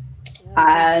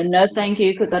 No thank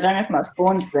you, because I don't have my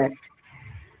spawns there.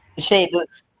 Shay,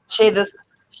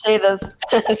 Shay,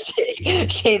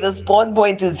 the spawn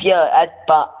point is here at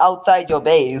outside your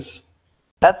base.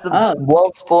 That's the Oh.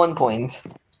 world spawn point.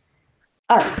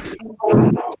 Oh,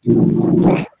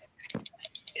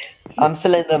 I'm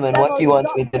Slenderman. What do you want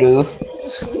me to do? no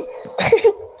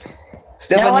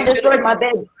Stefan, one you destroyed shouldn't. my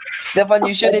bed. Stefan,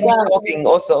 you shouldn't be talking.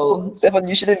 Also, Stefan,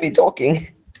 you shouldn't be talking.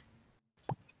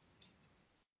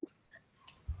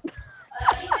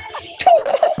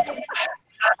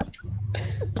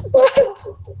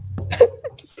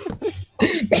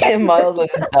 Me and Miles are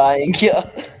just dying here.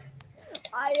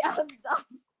 I am done.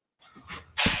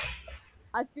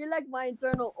 I feel like my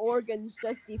internal organs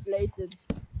just deflated.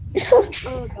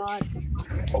 Oh god.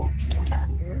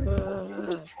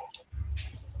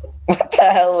 What the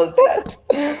hell was that?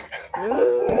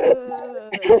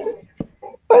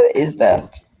 What is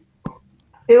that?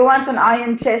 Who wants an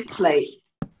iron chest plate?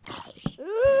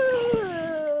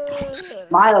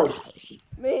 Miles,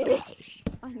 Me.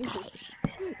 I need it.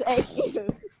 Thank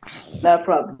you. no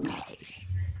problem.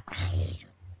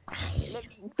 Let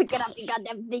me pick it up, you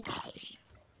goddamn thing.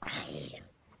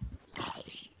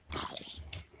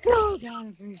 Oh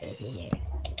god.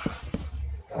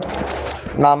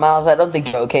 Nah, Miles, I don't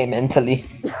think you're okay mentally.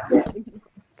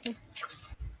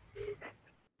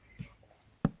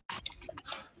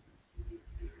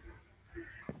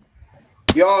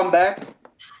 Yo, I'm back.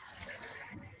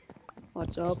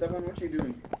 What's up? Stefan, what you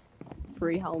doing?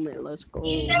 Free helmet, let's go.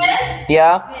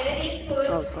 Yeah?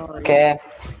 Oh, sorry. Okay.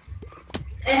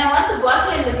 And I want to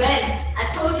watch in the bed. I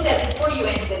told you that before you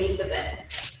went to leave the bed.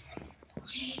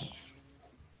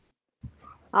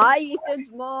 Hi, Ethan's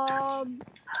mom.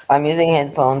 I'm using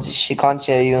headphones. She can't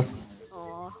hear you.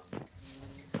 Aw.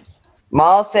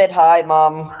 Miles said hi,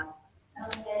 Mom.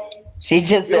 She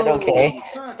just said okay.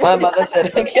 My mother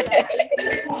said okay.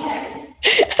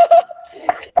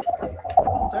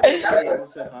 Everyone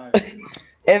said hi.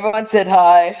 Everyone said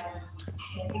hi.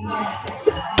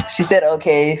 She said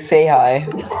okay, say hi.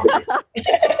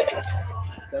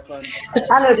 Stefan,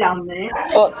 Hello down there.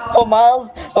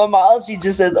 For Miles, she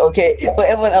just says okay. For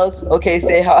everyone else, okay,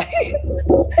 say hi.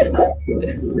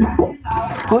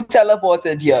 Who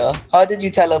teleported here? How did you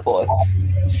teleport?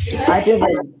 I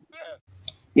didn't.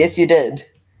 Yes, you did.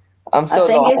 I'm so I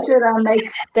think lost. you should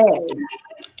make stairs.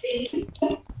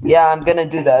 Yeah, I'm gonna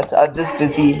do that. I'm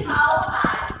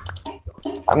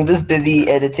just busy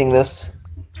editing this.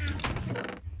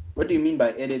 what do you mean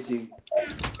by editing?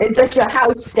 Is this your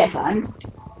house, Stefan?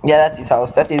 Yeah, that's his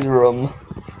house. That's his room.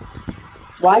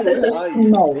 Why is it so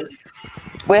small?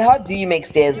 Wait, how do you make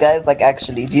stairs, guys? Like,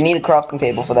 actually, do you need a crafting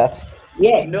table for that?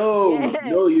 Yeah. No, Yeah.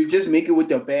 no, you just make it with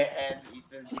your bare hands,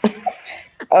 Ethan.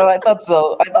 Oh, I thought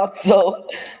so.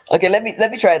 Okay, let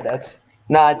me try that.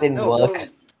 Nah, it didn't No, work. don't.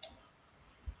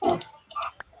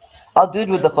 I'll do it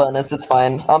with the furnace. It's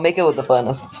fine. I'll make it with the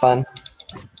furnace. It's fine.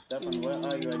 Stefan, where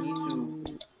are you?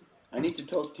 I need to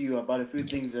talk to you about a few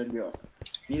things and I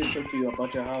need to talk to you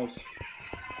about your house.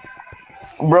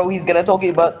 Bro, he's gonna talk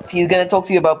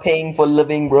to you about paying for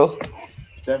living, bro.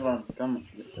 Stefan, come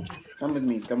with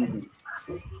me.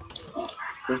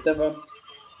 So Stefan,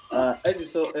 as you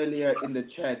saw earlier in the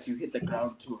chat, you hit the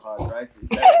ground too hard, right? Is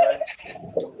that right?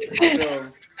 So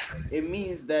it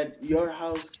means that your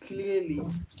house clearly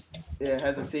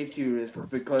has a safety risk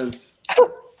because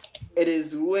it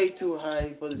is way too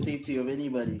high for the safety of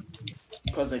anybody.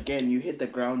 Because again, you hit the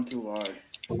ground too hard.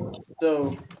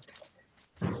 So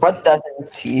What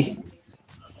doesn't he?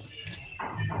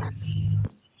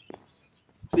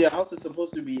 see, a house is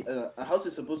supposed to be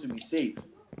safe.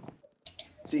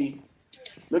 See,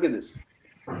 look at this.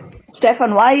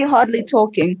 Stefan, why are you hardly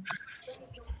talking?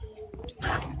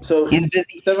 So He's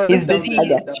busy. Stefan, He's down busy.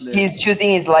 there, down there. He's choosing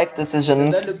his life Does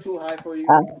decisions. that look too high for you?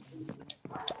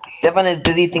 Stefan is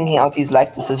busy thinking out his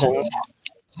life decisions.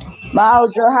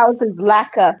 Miles, your house is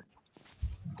lacquer.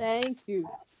 Thank you.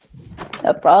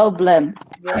 No problem.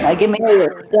 Now give me all your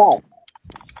stuff.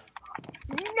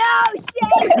 No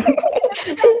shit!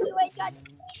 You ain't got-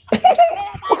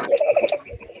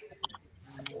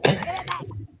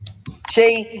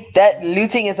 Shay, that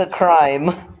looting is a crime.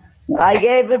 I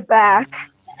gave it back.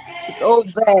 It's all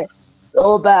there. It's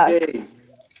all back.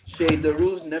 Shay, the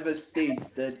rules never states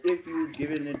that if you've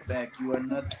given it back, you are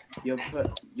not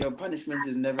your punishment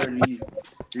is never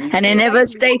And it never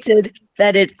stated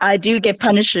that I do get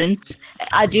punishment.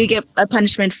 I do get a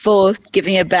punishment for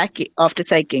giving it back after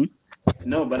taking.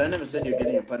 No, but I never said you're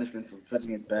getting a punishment for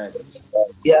putting it back.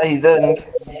 Yeah, he didn't.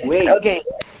 Wait. Okay,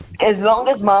 as long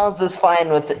as Miles is fine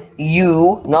with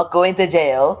you not going to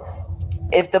jail,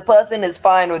 if the person is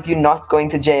fine with you not going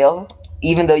to jail,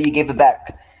 even though you gave it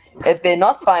back, If they're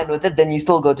not fine with it, then you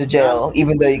still go to jail,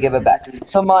 even though you give it back.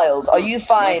 So Miles, are you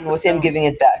fine with him giving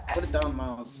it back? Put it down,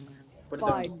 Miles. Put it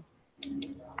down. Fine.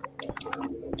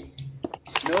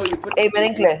 No, you put. Hey,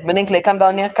 Meninkle, come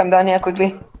down here. Come down here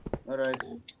quickly. All right.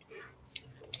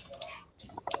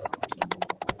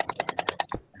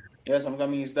 Yes, I'm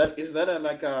coming. Is that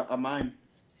like a mine?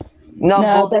 No,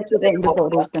 No, build that's it what the with end of the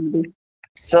it was going to be.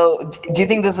 So, do you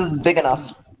think this is big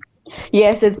enough?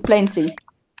 Yes, it's plenty.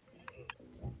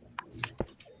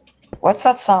 What's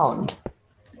that sound?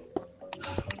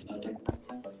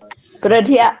 Put it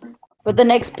here. Put the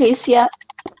next piece here.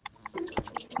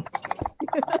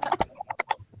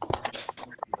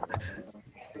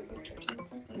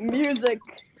 Music.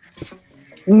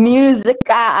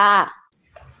 Musica.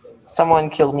 Someone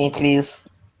kill me, please.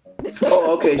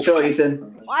 Oh, okay, sure, Ethan.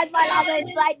 Why is my lava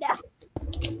inside now?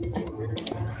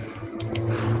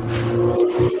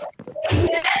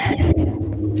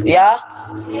 Yeah?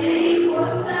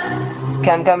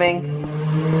 Okay, I'm coming.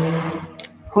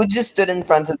 Who just stood in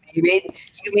front of me?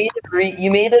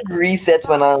 You made it reset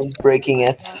when I was breaking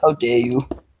it. How dare you?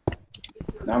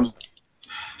 I'm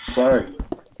sorry.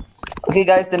 Okay,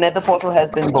 guys, the nether portal has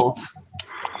been built.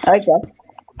 Okay.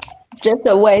 Just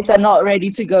a wait, I'm not ready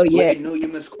to go yet. Wait, no, you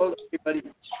must call everybody.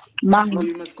 Mom, No,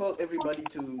 you must call everybody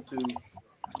to.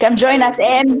 come join us,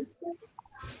 Em.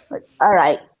 All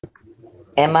right.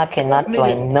 Emma cannot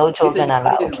join. No children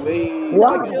allowed.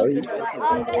 Why?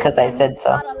 Because I said so.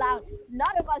 Not allowed.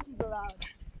 None of us is allowed.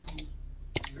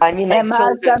 I mean, like Emma,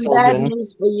 children, some bad children.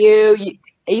 news for you.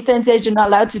 Ethan says you're not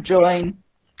allowed to join.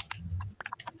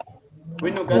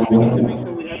 Wait, no, guys, we need to make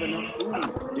sure we have enough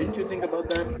food. Didn't you think about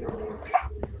that?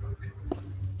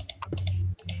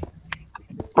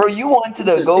 Bro, you wanted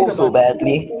to Ethan, go think so about-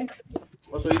 badly.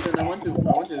 Also, Ethan, I want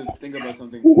to think about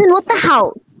something. Ethan, what the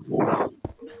hell?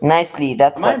 Nicely,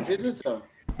 that's Am I a what. visitor?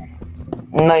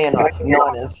 No, you're not. No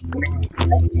one is.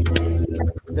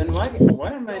 Then why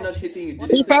am I not hitting you?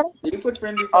 Ethan? Did you put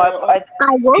friendly Oh, fire on?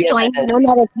 I will Yes, I join, did. no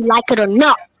matter if you like it or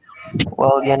not.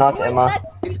 Well, you're not Emma.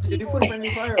 Did you put friendly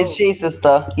fire It's on? Shay,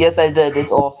 sister. Yes, I did.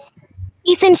 It's off.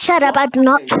 Ethan, shut up. I do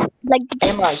not like.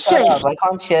 Emma, shut up. I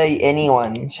can't hear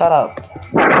anyone. Shut up.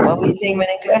 What were you saying,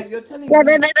 Meninkle? You're telling me. You're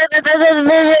telling me I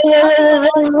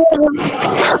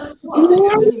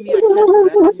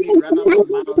can't randomly run out of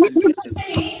miles and get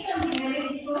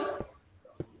it.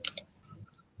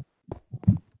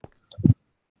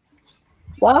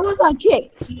 Why was I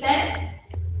kicked?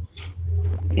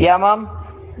 Yeah, Mom?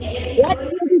 Why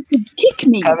did you kick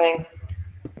me? Coming.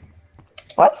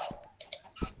 What?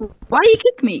 Why you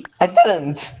kick me? I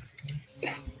didn't.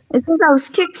 It says I was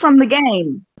kicked from the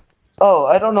game. Oh,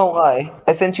 I don't know why.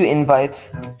 I sent you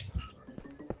invites.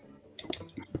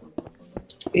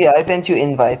 Yeah, I sent you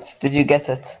invites. Did you get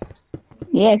it?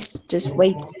 Yes, just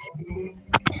wait.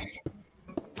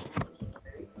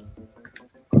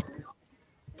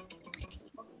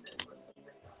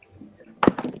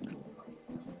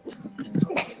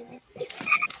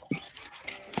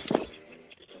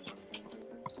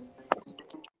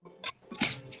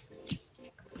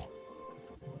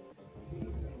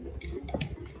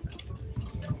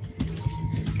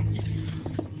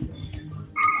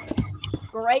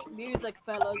 Great music,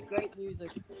 fellas. Great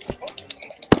music.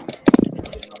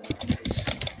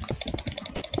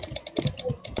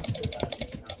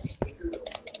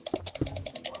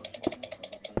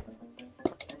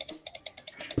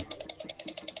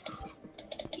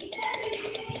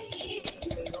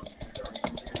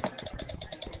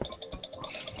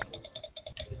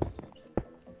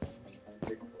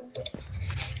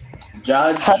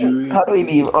 Judge, How jury. do we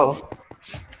leave? Oh.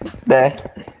 There.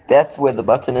 That's where the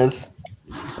button is.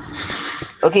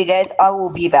 Okay, guys, I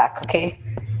will be back, okay?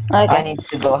 I Okay. need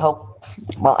to go help.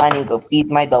 Well, I need to go feed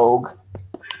my dog.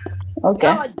 Okay.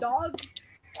 Yeah, a dog.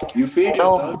 You feed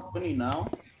No. your dog only now?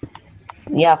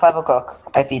 Yeah, 5 o'clock.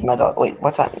 I feed my dog. Wait,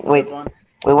 what time? Wait, Stefan,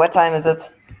 what time is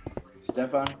it?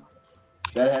 Stefan,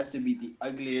 that has to be the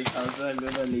ugliest house I've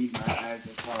ever laid my eyes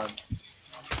upon.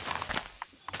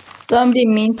 Don't be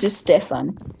mean to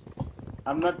Stefan.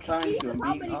 I'm not trying to, I'm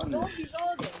How being many honest. doggies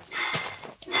are there?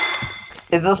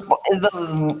 Is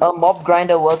the mob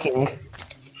grinder working?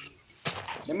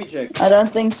 Let me check. I don't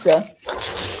think so.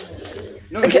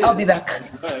 No, Okay, it I'll is. be back.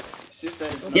 It worked. It's just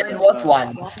that it's not Yeah, it that worked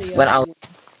bad. once when I was.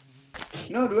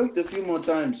 No, it worked a few more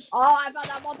times. Oh, I found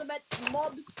that ultimate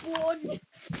mob spawn.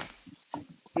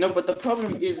 No, but the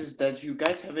problem is that you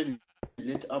guys haven't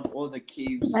lit up all the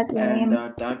caves Okay. and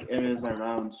dark areas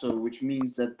around, so which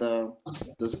means that the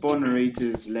spawn rate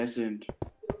is lessened.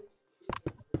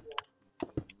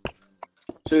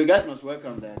 So you guys must work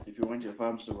on that if you want your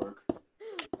farms to work.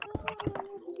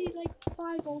 already like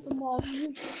 5 all the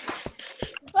mobs.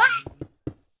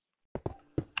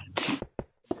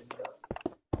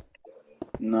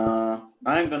 Nah,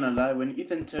 I ain't gonna lie. When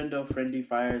Ethan turned off friendly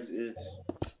fires,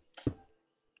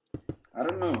 I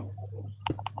don't know.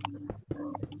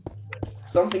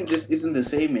 Something just isn't the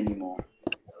same anymore.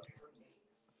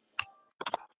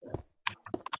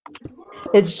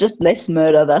 It's just less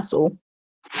murder, that's all.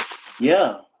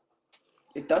 Yeah,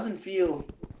 it doesn't feel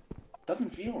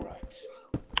right.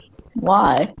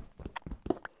 Why?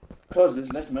 Cause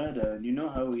there's less murder, and you know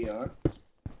how we are.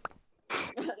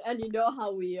 And you know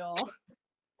how we are.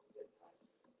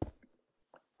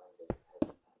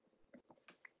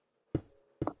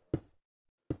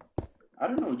 I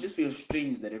don't know. It just feels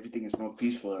strange that everything is more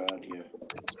peaceful around here.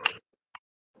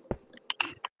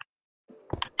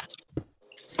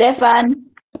 Stefan,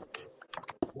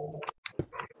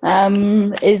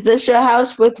 is this your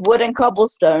house with wood and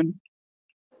cobblestone?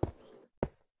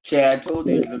 Shay, I told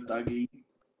you it looked ugly.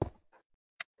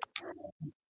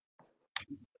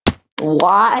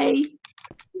 Why?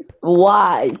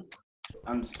 Why?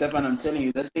 Stefan, I'm telling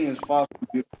you, that thing is far from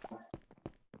beautiful.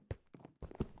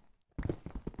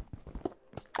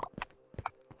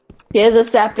 Here's a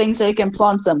sapling so you can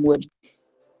plant some wood.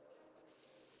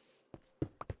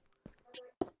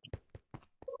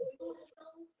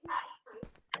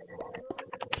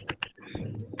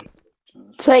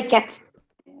 Take it.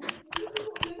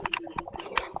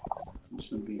 This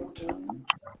will be a ton.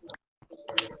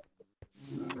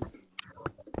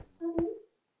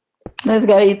 Let's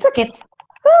go. You took it.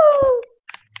 Woo!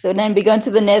 So then we go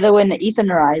into the nether when Ethan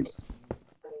arrives.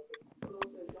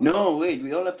 No, wait,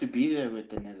 we all have to be there with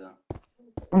the nether.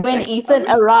 When Ethan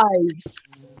arrives.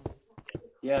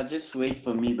 Yeah, just wait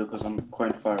for me because I'm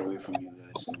quite far away from you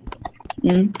guys. So.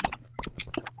 Mm.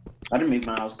 I didn't make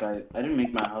my house, guys. I didn't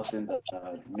make my house in the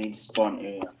main spawn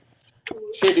area.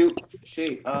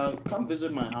 Shay, come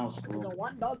visit my house, The bro.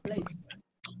 one dog place.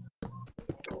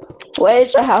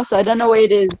 Where's your house? I don't know where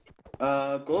it is.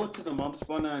 Go to the mob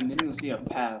spawner and then you'll see a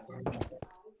path.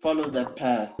 Follow that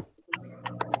path.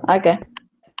 Okay.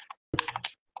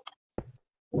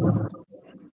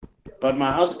 But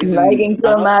my house isn't Lagging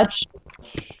so much.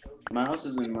 My house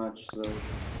isn't much, so.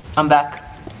 I'm back.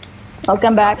 I'll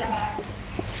come back.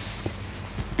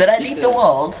 Did I leave the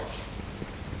world?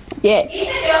 Yes.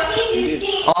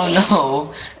 Oh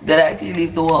no. Did I actually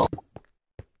leave the world?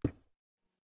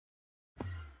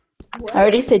 I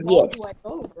already said yes.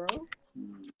 Oh, bro. I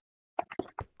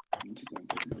need to go and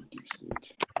get my deep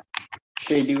slate.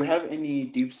 Shay, do you have any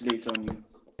deep slate on you?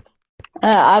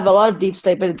 I have a lot of deep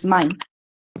slate, but it's mine.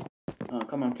 Oh,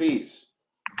 come on, please.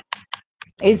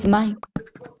 It's mine.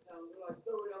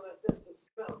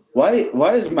 Why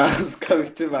is Miles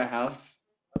coming to my house?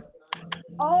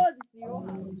 Oh, this is your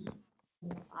house.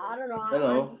 I don't know.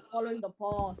 Hello. I'm following the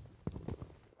path.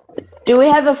 Do we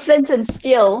have a flint and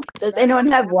steel? Does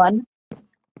anyone have one?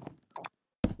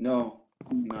 No,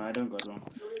 I don't got one.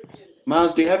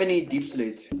 Miles, do you have any deep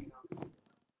slate?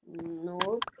 No.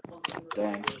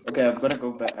 Dang. Okay, I've got to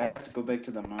go back. I have to go back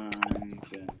to the mines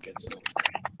and get some.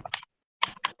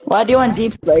 Why do you want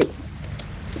deep slate?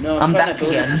 No, I'm trying back to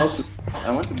build again. a house.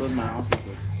 I want to build my house with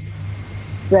it.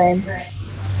 Same.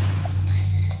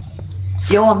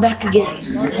 Yo, I'm back again.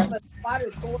 The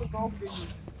spider's going after you.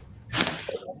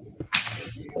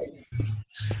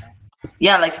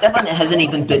 Yeah, like Stefan hasn't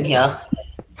even been here.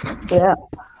 Yeah.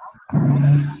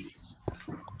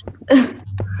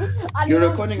 You're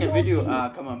recording a video.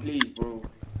 Come on, please, bro.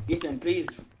 Ethan, please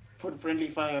put friendly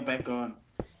fire back on.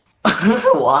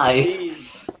 Why?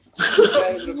 Please. This guy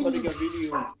is recording a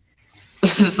video.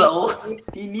 So?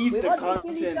 He needs We the want to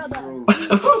kill each content, other. bro.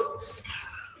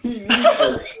 He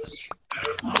needs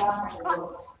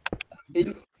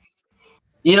it.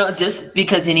 You know, just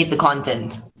because you need the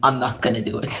content, I'm not gonna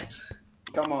do it.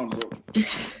 Come on, bro.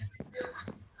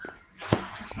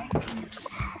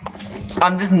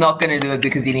 I'm just not gonna do it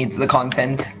because he needs the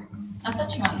content. I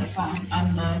thought you were on the phone.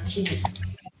 I'm cheating.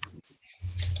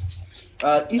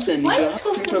 Ethan, Why are you is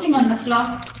still your sitting on the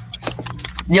floor?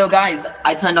 Yo guys,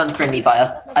 I turned on friendly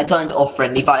fire. I turned off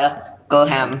friendly fire. Go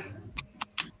ham.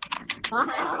 Why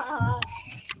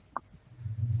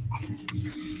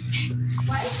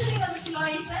are you sitting on the floor,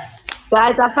 Ethan?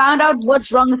 Guys, I found out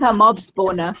what's wrong with our mob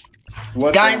spawner.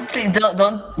 What Guys, please don't There's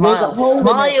a Miles. hole in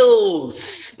it.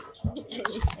 Miles!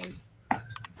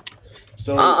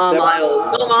 So, Miles.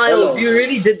 No, Miles, Hello. you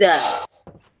already did that.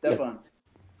 Stefan,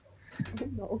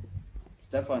 No.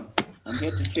 Stefan, I'm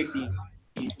here to check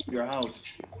your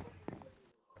house.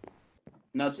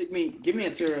 Now give me a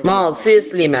tier. Miles,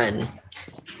 seriously, man.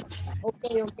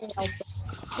 Okay, I'll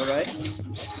Alright?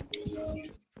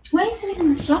 Why are you sitting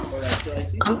on the floor? Alright, so I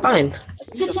see I'm some- fine. I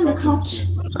see Sit some on the problems couch.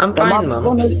 here. I'm The fine, mob mom.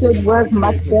 spawner should work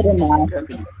much better now.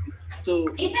 Carefully.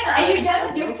 So Ethan, are you done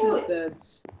with your noticed food? that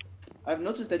I've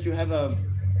noticed that you have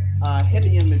a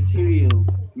heavier material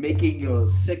making your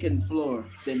second floor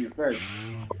than your first,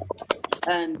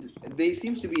 and there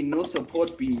seems to be no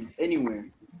support beams anywhere.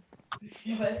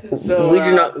 So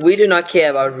We do not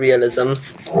care about realism.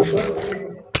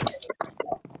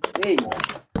 hey,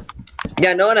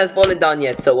 Yeah, no one has fallen down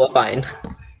yet, so we're fine.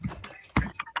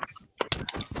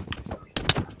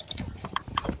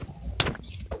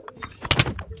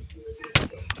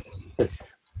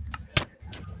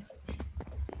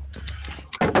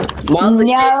 Miles,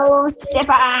 No,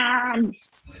 Stefan!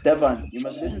 Stefan, you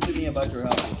must listen to me about your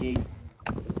house, okay?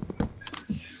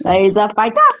 There is a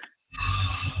fighter!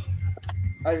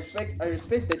 I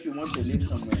respect that you want to live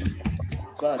somewhere,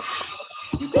 but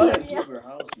you gotta improve your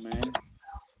house, man.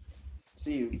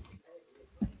 See you.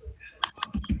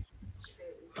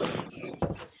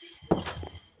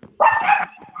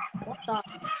 What the?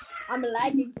 I'm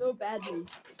lagging so badly.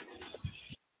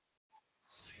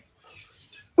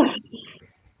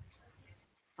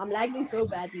 I'm lagging so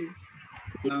badly.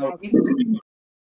 Now, Ethan,